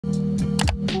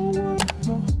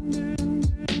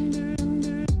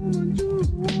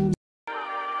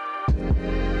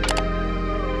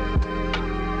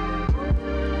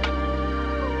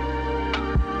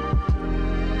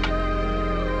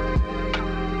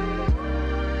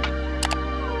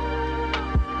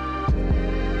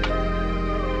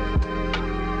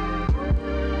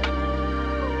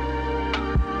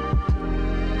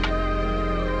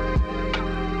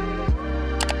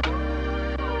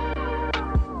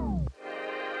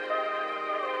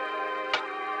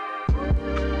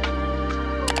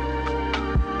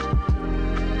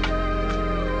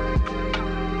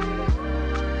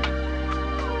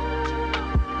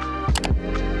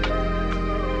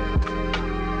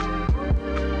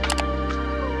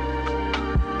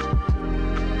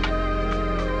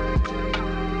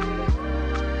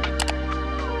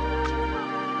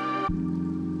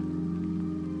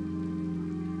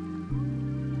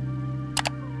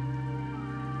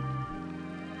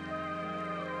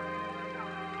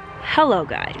Hello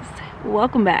guys,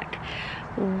 welcome back.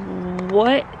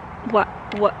 Why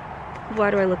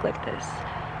do I look like this?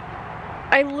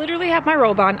 I literally have my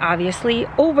robe on, obviously,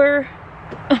 over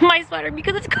my sweater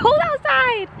because it's cold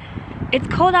outside. It's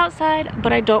cold outside,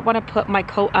 but I don't want to put my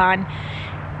coat on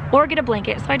or get a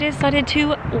blanket, so I decided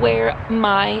to wear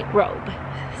my robe.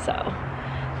 So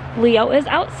Leo is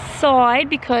outside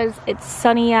because it's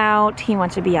sunny out. He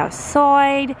wants to be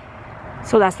outside,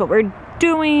 so that's what we're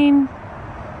doing.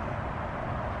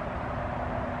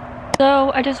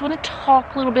 So I just want to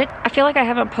talk a little bit. I feel like I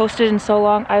haven't posted in so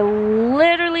long. I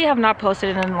literally have not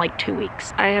posted in like 2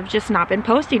 weeks. I have just not been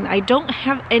posting. I don't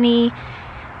have any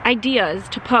ideas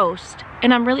to post,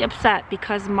 and I'm really upset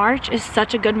because March is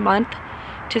such a good month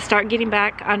to start getting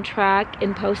back on track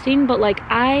in posting, but like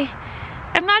I'm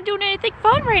not doing anything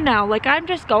fun right now. Like, I'm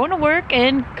just going to work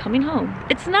and coming home.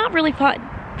 It's not really fun.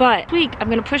 But this week I'm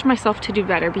gonna push myself to do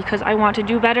better because I want to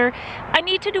do better. I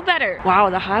need to do better.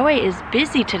 Wow, the highway is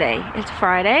busy today. It's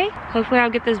Friday. Hopefully I'll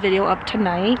get this video up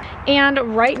tonight. And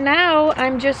right now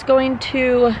I'm just going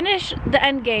to finish the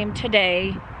end game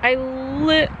today. I'm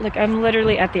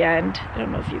literally at the end. I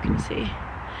don't know if you can see.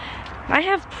 I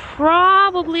have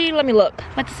probably, let me look.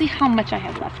 Let's see how much I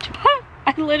have left.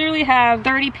 I literally have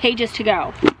 30 pages to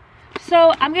go.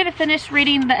 So I'm gonna finish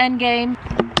reading the end game.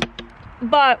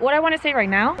 But what I want to say right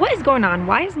now, what is going on?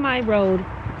 Why is my road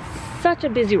such a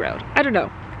busy road? I don't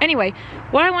know. Anyway,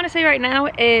 what I want to say right now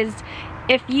is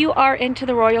if you are into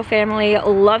the royal family,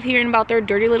 love hearing about their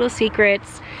dirty little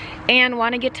secrets, and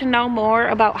want to get to know more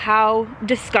about how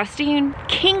disgusting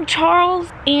King Charles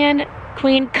and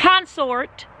Queen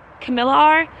Consort Camilla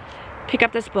are, pick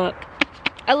up this book.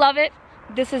 I love it.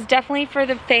 This is definitely for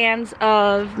the fans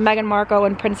of Meghan Markle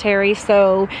and Prince Harry,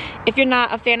 so if you're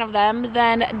not a fan of them,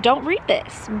 then don't read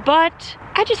this. But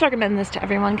I just recommend this to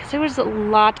everyone because there was a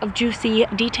lot of juicy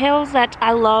details that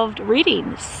I loved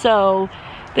reading. So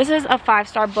this is a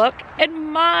 5-star book,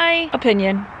 in my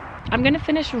opinion. I'm gonna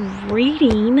finish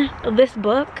reading this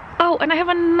book. Oh, and I have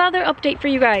another update for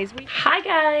you guys. Hi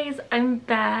guys, I'm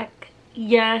back.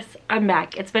 Yes, I'm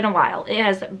back. It's been a while. It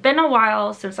has been a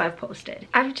while since I've posted.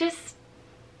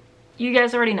 You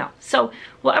guys already know. So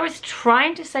what I was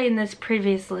trying to say in this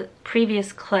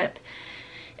previous clip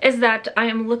is that I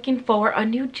am looking for a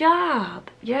new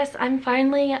job. Yes, I'm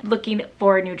finally looking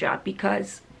for a new job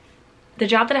because the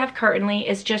job that I have currently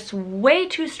is just way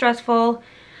too stressful,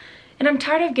 and I'm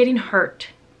tired of getting hurt.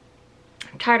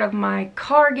 I'm tired of my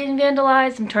car getting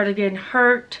vandalized. I'm tired of getting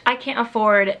hurt. I can't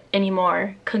afford any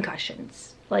more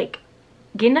concussions. Like,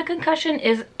 getting a concussion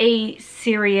is a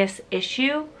serious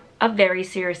issue. A very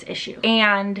serious issue,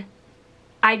 and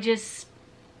I just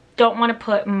don't want to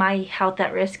put my health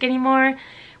at risk anymore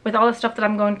with all the stuff that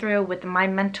I'm going through with my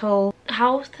mental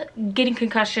health. Getting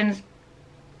concussions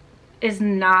is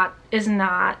not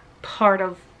part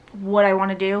of what I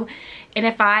want to do, and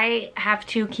if I have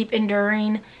to keep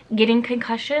enduring getting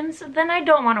concussions, then I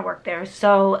don't want to work there.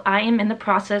 So I am in the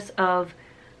process of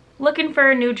looking for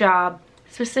a new job,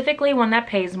 specifically one that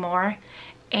pays more.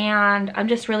 And I'm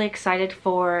just really excited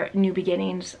for new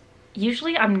beginnings.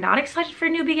 Usually I'm not excited for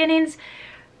new beginnings,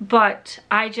 but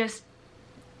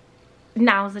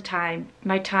now's the time.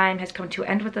 My time has come to an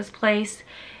end with this place,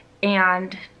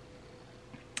 and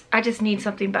I just need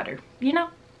something better, you know?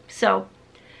 So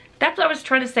that's what I was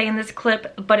trying to say in this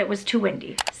clip, but it was too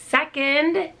windy.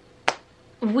 Second,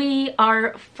 we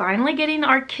are finally getting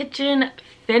our kitchen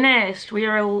finished. We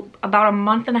are about a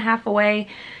month and a half away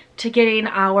to getting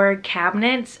our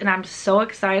cabinets, and I'm so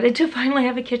excited to finally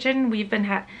have a kitchen. We've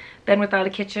been without a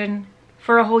kitchen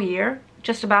for a whole year,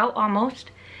 just about, almost,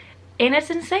 and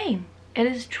it's insane. It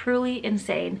is truly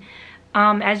insane.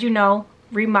 As you know,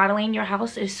 remodeling your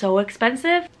house is so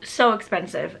expensive,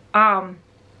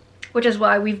 which is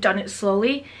why we've done it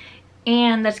slowly,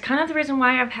 and that's kind of the reason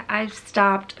why I've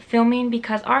stopped filming,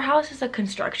 because our house is a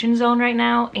construction zone right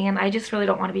now, and I just really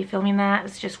don't want to be filming that.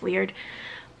 It's just weird.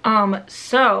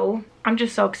 So I'm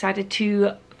just so excited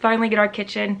to finally get our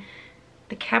kitchen.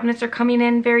 The cabinets are coming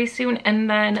in very soon, and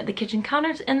then the kitchen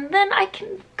counters, and then I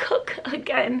can cook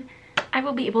again. I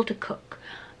will be able to cook.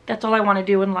 That's all I want to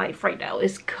do in life right now,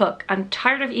 is cook. I'm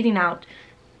tired of eating out,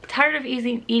 tired of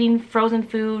eating frozen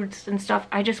foods and stuff.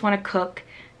 I just want to cook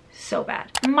so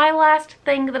bad. My last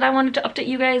thing that I wanted to update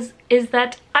you guys is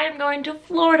that I am going to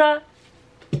Florida.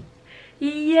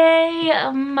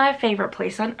 Yay! My favorite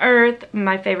place on earth,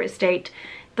 my favorite state,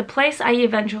 the place I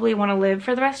eventually want to live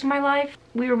for the rest of my life.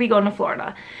 We will be going to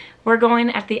Florida. We're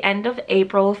going at the end of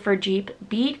April for Jeep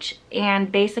Beach,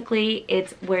 and basically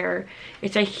it's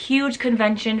a huge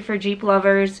convention for Jeep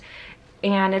lovers,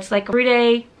 and it's like a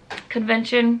 3-day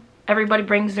convention. Everybody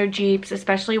brings their Jeeps,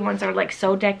 especially ones that are like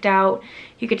so decked out.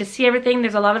 You get to see everything.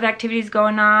 There's a lot of activities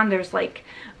going on. There's like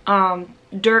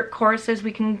dirt courses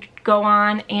we can go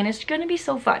on, and it's gonna be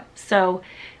so fun. So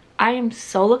I am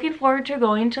so looking forward to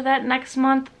going to that next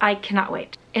month. I cannot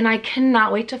wait. And I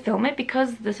cannot wait to film it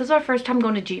because this is our first time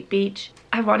going to Jeep Beach.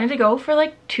 I wanted to go for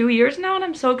like 2 years now, and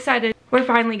I'm so excited. We're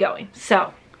finally going.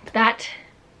 So that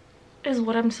is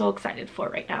what I'm so excited for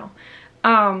right now.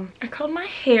 I curled my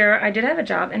hair. I did have a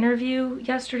job interview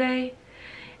yesterday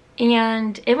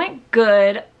and it went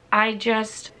good. I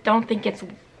just don't think it's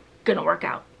gonna work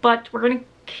out, but we're gonna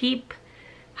keep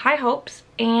high hopes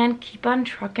and keep on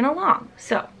trucking along.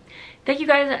 So thank you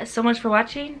guys so much for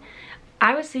watching.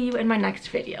 I will see you in my next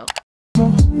video.